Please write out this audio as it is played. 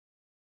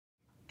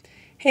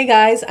Hey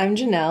guys, I'm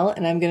Janelle,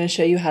 and I'm going to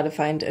show you how to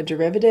find a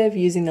derivative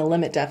using the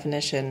limit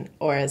definition,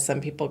 or as some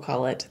people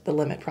call it, the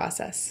limit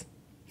process.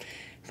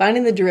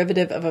 Finding the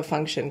derivative of a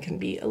function can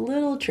be a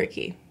little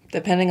tricky,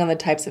 depending on the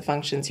types of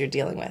functions you're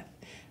dealing with.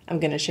 I'm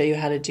going to show you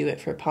how to do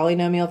it for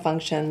polynomial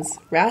functions,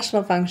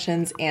 rational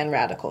functions, and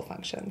radical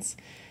functions.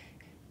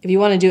 If you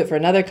want to do it for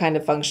another kind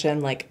of function,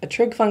 like a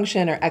trig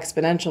function or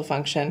exponential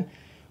function,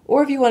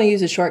 or if you want to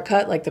use a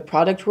shortcut like the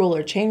product rule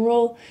or chain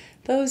rule,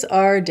 those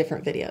are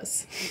different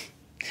videos.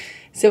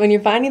 So when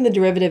you're finding the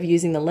derivative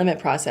using the limit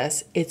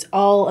process, it's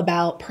all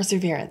about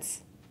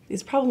perseverance.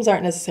 These problems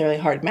aren't necessarily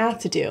hard math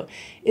to do.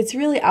 It's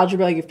really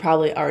algebra you've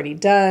probably already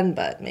done,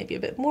 but maybe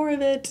a bit more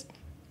of it.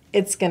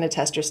 It's going to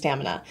test your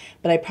stamina,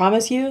 but I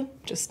promise you,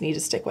 just need to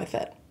stick with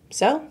it.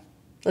 So,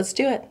 let's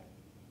do it.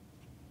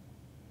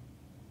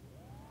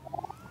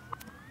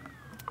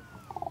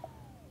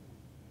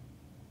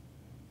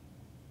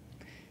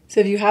 So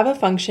if you have a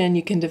function,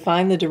 you can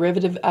define the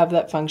derivative of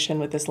that function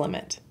with this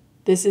limit.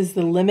 This is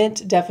the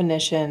limit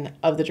definition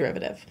of the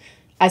derivative.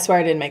 I swear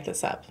I didn't make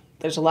this up.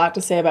 There's a lot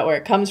to say about where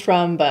it comes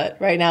from, but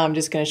right now I'm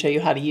just going to show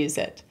you how to use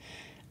it.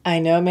 I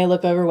know it may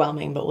look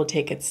overwhelming, but we'll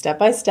take it step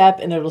by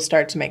step and it'll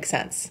start to make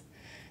sense.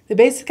 The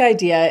basic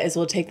idea is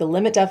we'll take the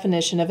limit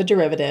definition of a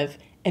derivative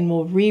and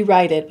we'll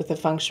rewrite it with the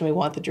function we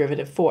want the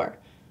derivative for.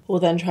 We'll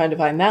then try to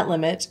find that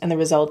limit and the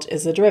result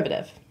is the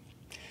derivative.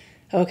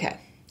 Okay,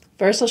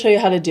 first I'll show you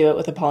how to do it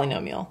with a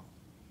polynomial.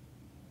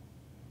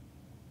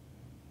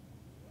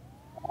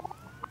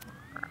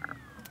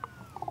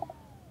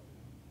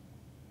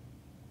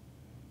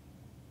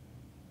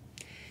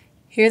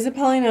 Here's a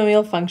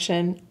polynomial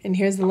function, and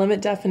here's the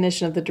limit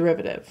definition of the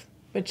derivative,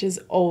 which is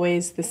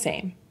always the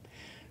same.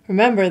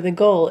 Remember, the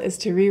goal is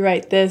to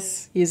rewrite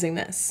this using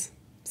this.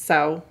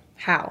 So,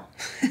 how?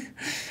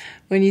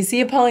 When you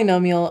see a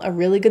polynomial, a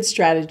really good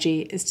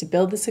strategy is to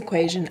build this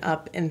equation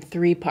up in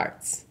 3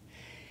 parts.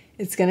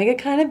 It's going to get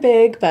kind of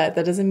big, but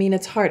that doesn't mean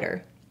it's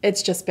harder.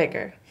 It's just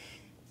bigger.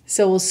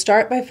 So we'll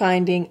start by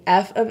finding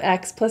f of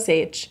x plus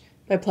h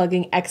by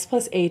plugging x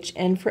plus h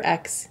in for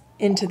x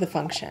into the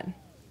function.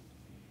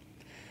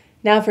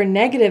 Now for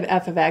negative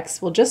f of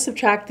x, we'll just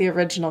subtract the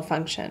original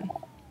function.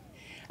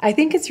 I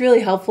think it's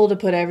really helpful to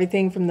put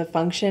everything from the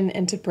function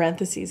into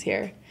parentheses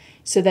here,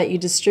 so that you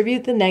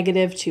distribute the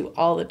negative to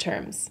all the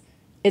terms.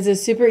 It's a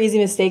super easy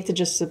mistake to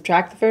just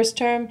subtract the first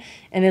term,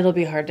 and it'll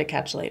be hard to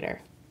catch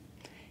later.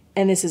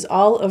 And this is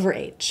all over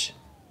h.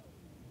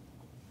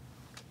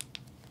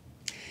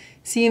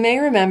 So you may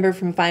remember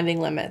from finding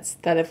limits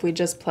that if we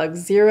just plug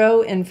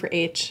 0 in for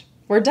h,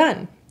 we're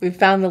done. We've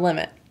found the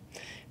limit.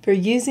 For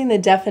using the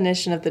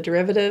definition of the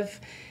derivative,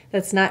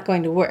 that's not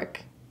going to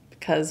work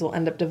because we'll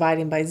end up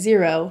dividing by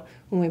 0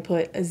 when we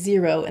put a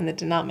 0 in the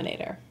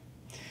denominator.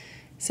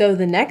 So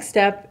the next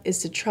step is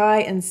to try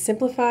and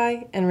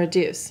simplify and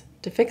reduce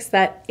to fix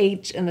that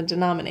h in the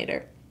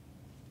denominator.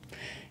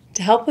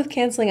 To help with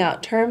canceling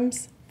out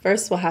terms,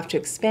 first we'll have to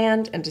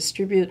expand and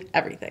distribute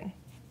everything.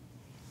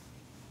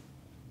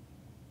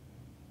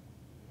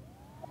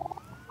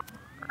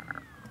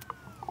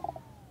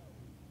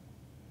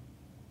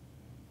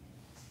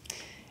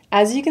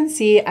 As you can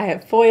see, I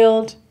have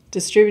FOILed,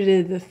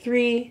 distributed the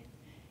 3,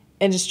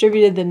 and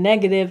distributed the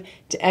negative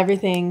to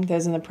everything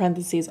that's in the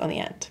parentheses on the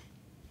end.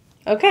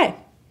 Okay,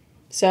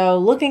 so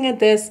looking at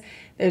this,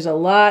 there's a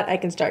lot I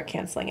can start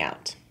canceling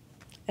out.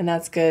 And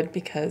that's good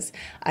because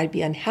I'd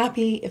be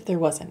unhappy if there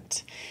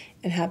wasn't.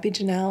 And happy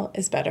Janelle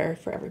is better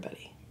for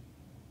everybody.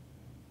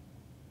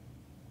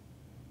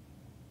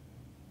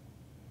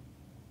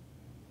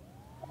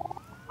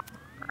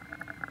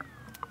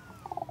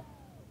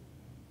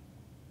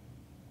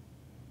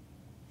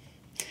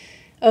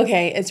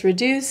 Okay, it's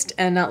reduced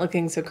and not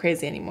looking so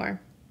crazy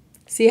anymore.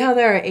 See how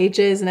there are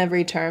h's in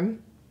every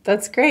term?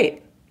 That's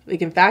great. We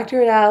can factor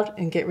it out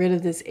and get rid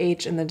of this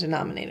h in the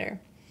denominator.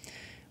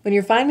 When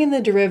you're finding the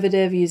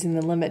derivative using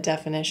the limit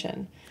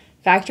definition,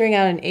 factoring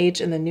out an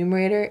h in the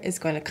numerator is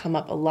going to come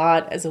up a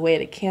lot as a way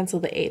to cancel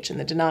the h in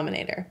the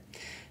denominator.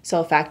 So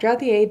I'll factor out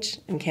the h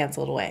and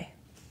cancel it away.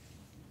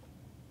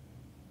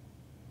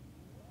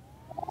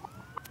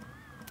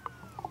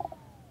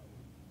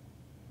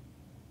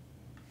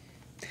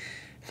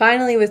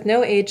 Finally, with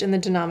no h in the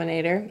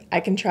denominator,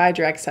 I can try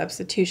direct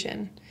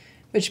substitution,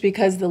 which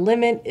because the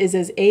limit is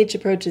as h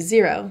approaches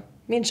 0,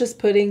 means just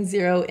putting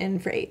 0 in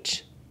for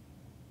h.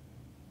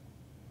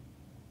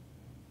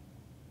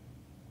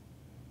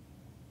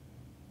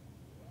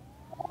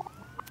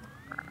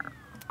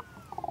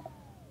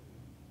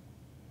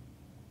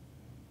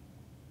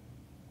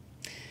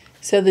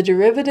 So the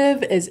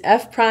derivative is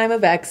f prime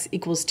of x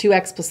equals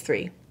 2x plus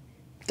 3.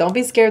 Don't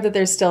be scared that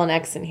there's still an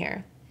x in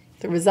here.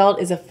 The result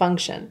is a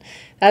function.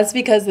 That's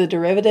because the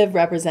derivative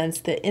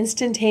represents the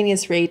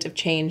instantaneous rate of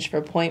change for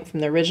a point from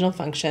the original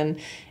function,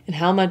 and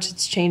how much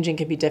it's changing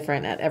can be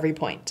different at every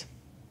point.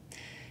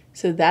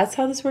 So that's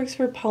how this works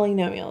for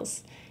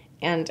polynomials.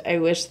 And I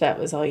wish that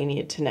was all you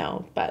needed to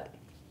know, but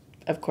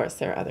of course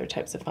there are other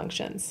types of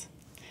functions.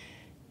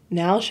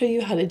 Now I'll show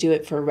you how to do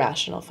it for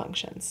rational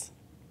functions.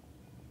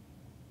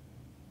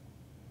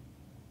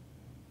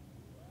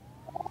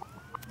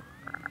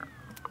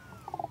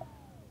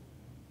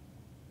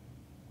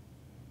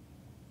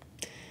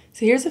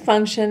 So here's a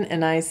function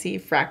and I see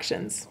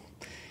fractions.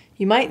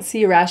 You might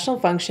see a rational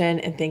function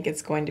and think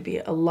it's going to be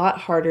a lot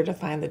harder to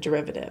find the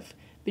derivative,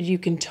 but you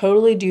can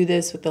totally do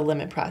this with the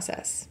limit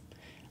process.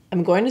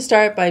 I'm going to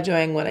start by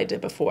doing what I did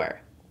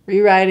before,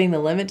 rewriting the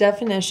limit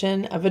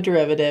definition of a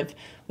derivative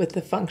with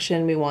the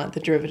function we want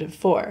the derivative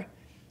for,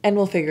 and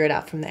we'll figure it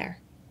out from there.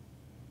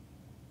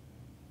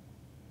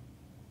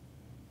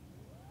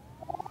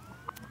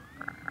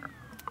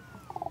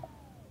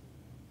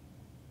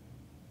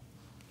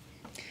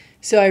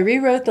 So I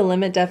rewrote the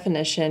limit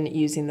definition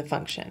using the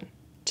function.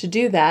 To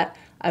do that,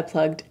 I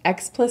plugged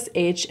x plus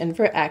h in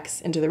for x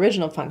into the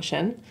original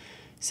function,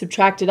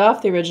 subtracted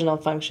off the original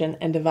function,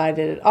 and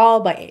divided it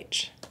all by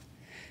h.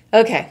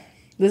 Okay,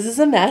 this is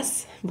a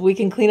mess, but we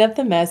can clean up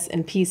the mess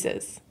in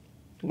pieces.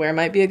 Where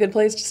might be a good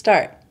place to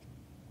start?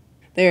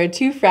 There are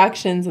two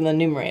fractions in the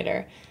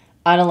numerator.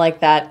 I don't like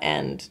that,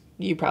 and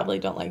you probably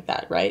don't like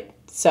that, right?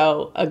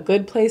 So a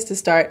good place to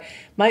start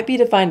might be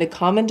to find a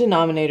common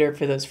denominator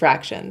for those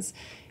fractions.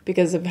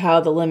 Because of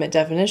how the limit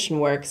definition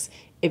works,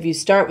 if you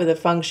start with a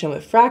function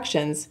with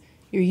fractions,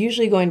 you're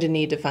usually going to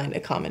need to find a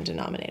common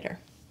denominator.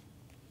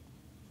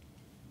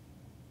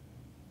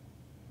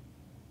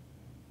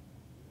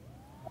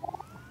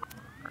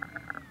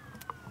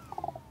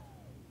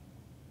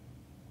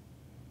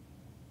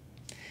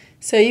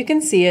 So you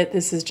can see it,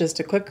 this is just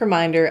a quick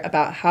reminder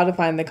about how to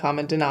find the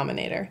common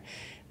denominator.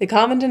 The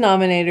common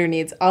denominator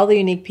needs all the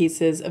unique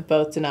pieces of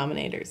both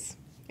denominators,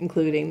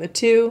 including the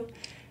 2,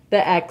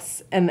 the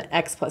x, and the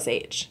x plus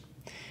h.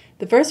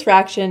 The first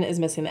fraction is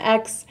missing the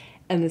x,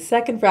 and the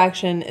second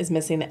fraction is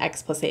missing the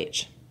x plus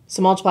h.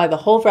 So multiply the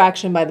whole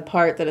fraction by the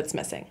part that it's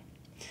missing.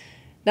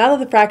 Now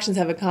that the fractions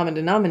have a common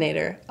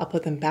denominator, I'll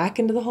put them back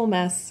into the whole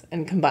mess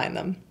and combine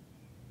them.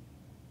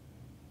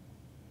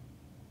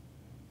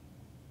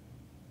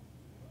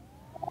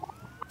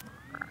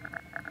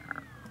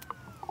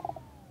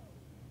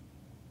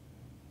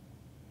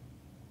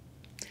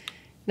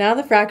 Now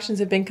the fractions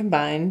have been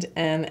combined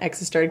and x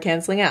has started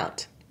canceling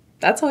out.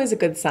 That's always a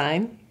good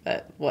sign,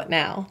 but what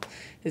now?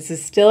 This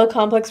is still a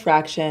complex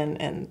fraction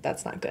and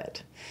that's not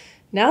good.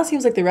 Now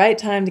seems like the right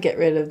time to get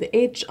rid of the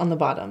h on the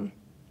bottom.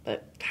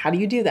 But how do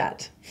you do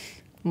that?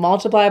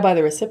 Multiply by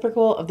the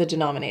reciprocal of the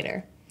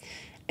denominator.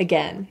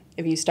 Again,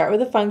 if you start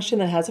with a function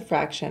that has a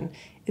fraction,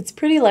 it's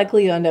pretty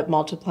likely you end up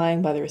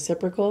multiplying by the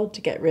reciprocal to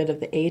get rid of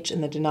the h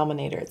in the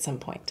denominator at some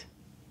point.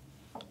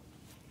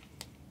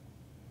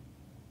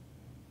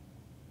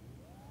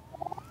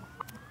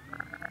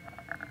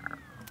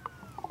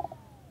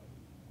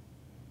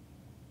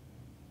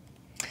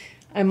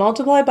 I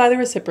multiply by the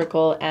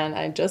reciprocal, and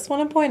I just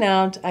want to point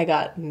out I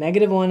got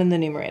 -1 in the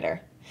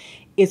numerator.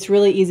 It's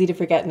really easy to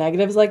forget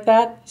negatives like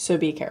that, so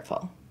be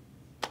careful.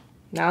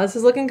 Now this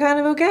is looking kind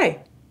of okay.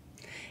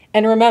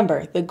 And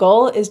remember, the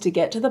goal is to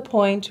get to the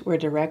point where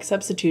direct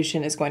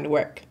substitution is going to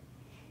work.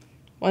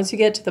 Once you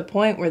get to the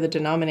point where the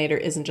denominator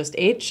isn't just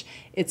h,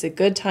 it's a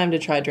good time to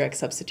try direct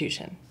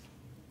substitution.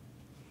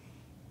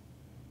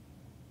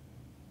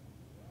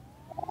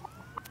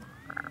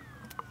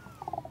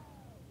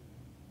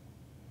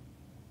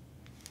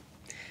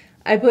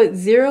 I put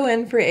 0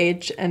 in for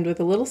h, and with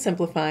a little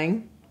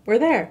simplifying, we're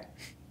there.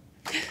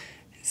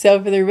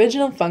 So for the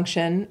original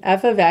function,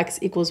 f of x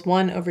equals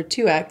 1 over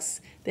 2x,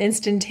 the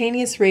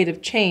instantaneous rate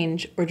of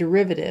change, or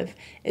derivative,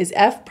 is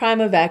f prime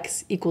of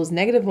x equals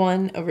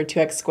 -1 over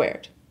 2x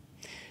squared.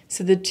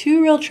 So the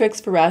two real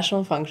tricks for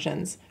rational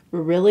functions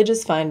were really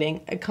just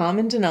finding a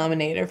common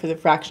denominator for the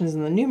fractions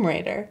in the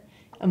numerator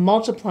and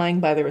multiplying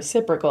by the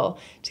reciprocal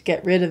to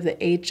get rid of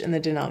the h in the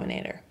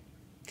denominator.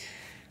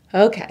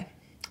 Okay.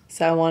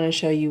 So I want to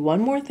show you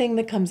one more thing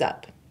that comes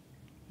up,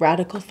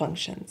 radical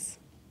functions.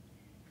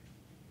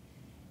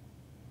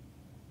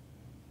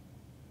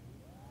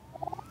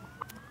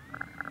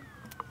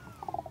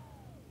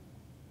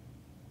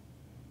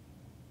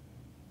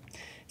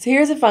 So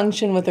here's a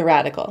function with a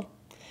radical.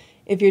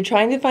 If you're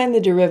trying to find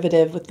the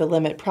derivative with the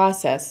limit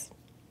process,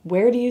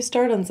 where do you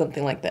start on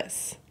something like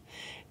this?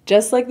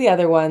 Just like the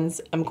other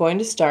ones, I'm going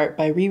to start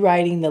by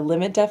rewriting the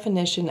limit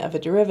definition of a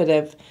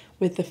derivative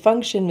with the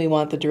function we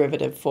want the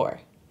derivative for.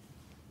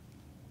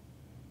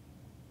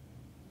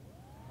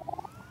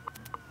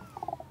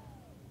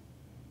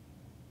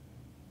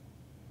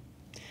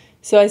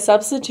 So I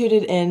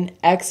substituted in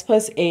x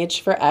plus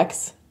h for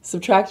x,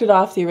 subtracted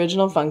off the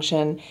original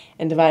function,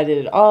 and divided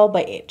it all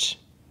by h.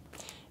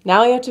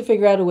 Now I have to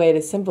figure out a way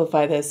to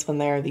simplify this when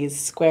there are these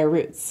square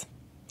roots.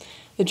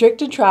 The trick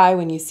to try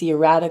when you see a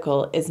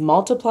radical is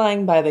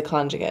multiplying by the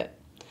conjugate.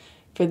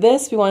 For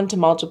this, we want to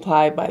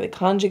multiply by the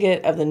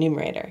conjugate of the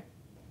numerator.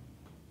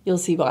 You'll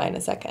see why in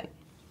a second.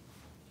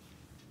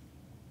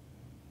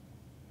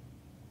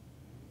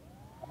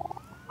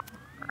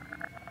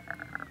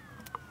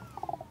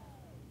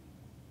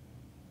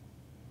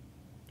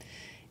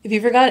 If you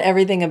forgot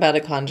everything about a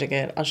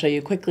conjugate, I'll show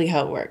you quickly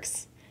how it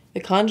works. The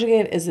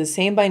conjugate is the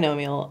same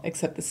binomial,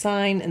 except the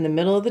sign in the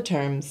middle of the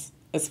terms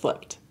is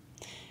flipped.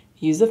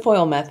 Use the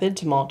FOIL method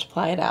to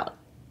multiply it out.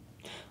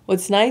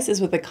 What's nice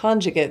is with a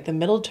conjugate, the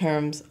middle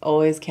terms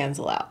always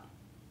cancel out.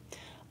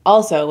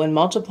 Also, when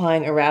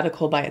multiplying a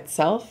radical by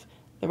itself,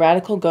 the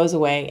radical goes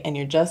away and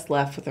you're just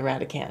left with a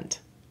radicand.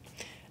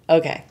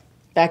 Okay,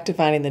 back to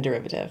finding the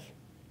derivative.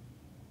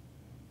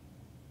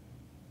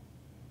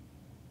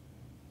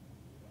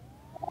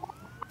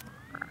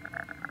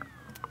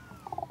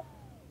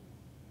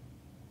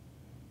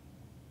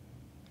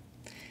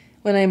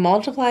 When I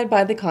multiplied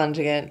by the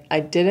conjugate, I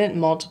didn't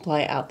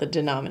multiply out the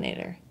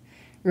denominator.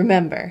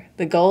 Remember,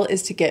 the goal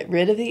is to get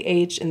rid of the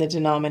h in the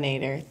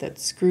denominator that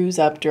screws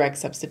up direct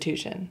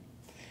substitution.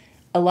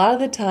 A lot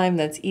of the time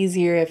that's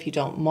easier if you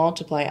don't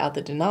multiply out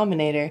the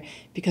denominator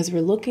because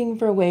we're looking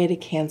for a way to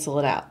cancel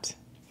it out.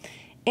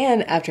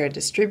 And after I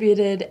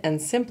distributed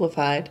and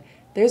simplified,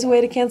 there's a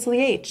way to cancel the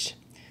h.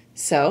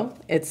 So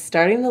it's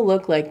starting to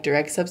look like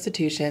direct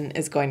substitution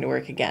is going to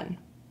work again.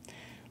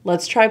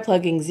 Let's try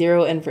plugging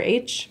 0 in for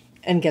h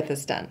and get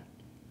this done.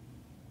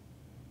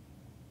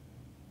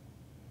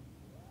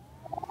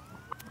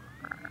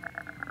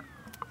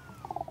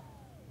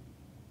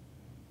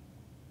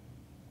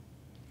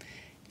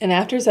 And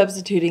after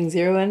substituting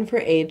 0 in for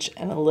h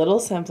and a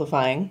little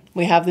simplifying,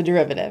 we have the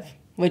derivative,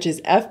 which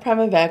is f prime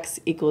of x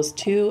equals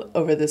 2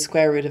 over the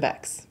square root of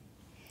x.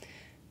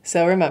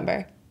 So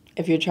remember,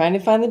 if you're trying to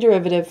find the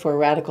derivative for a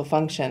radical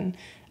function,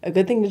 a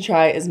good thing to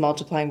try is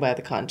multiplying by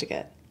the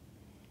conjugate.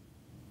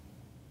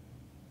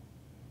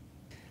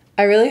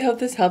 I really hope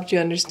this helped you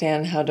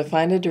understand how to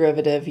find a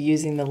derivative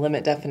using the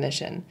limit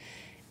definition.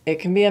 It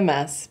can be a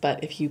mess,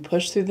 but if you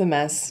push through the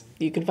mess,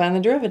 you can find the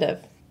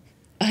derivative.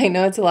 I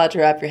know it's a lot to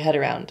wrap your head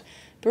around,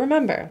 but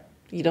remember,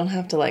 you don't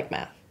have to like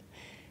math.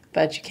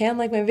 But you can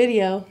like my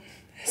video.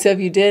 So if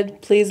you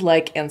did, please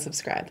like and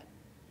subscribe.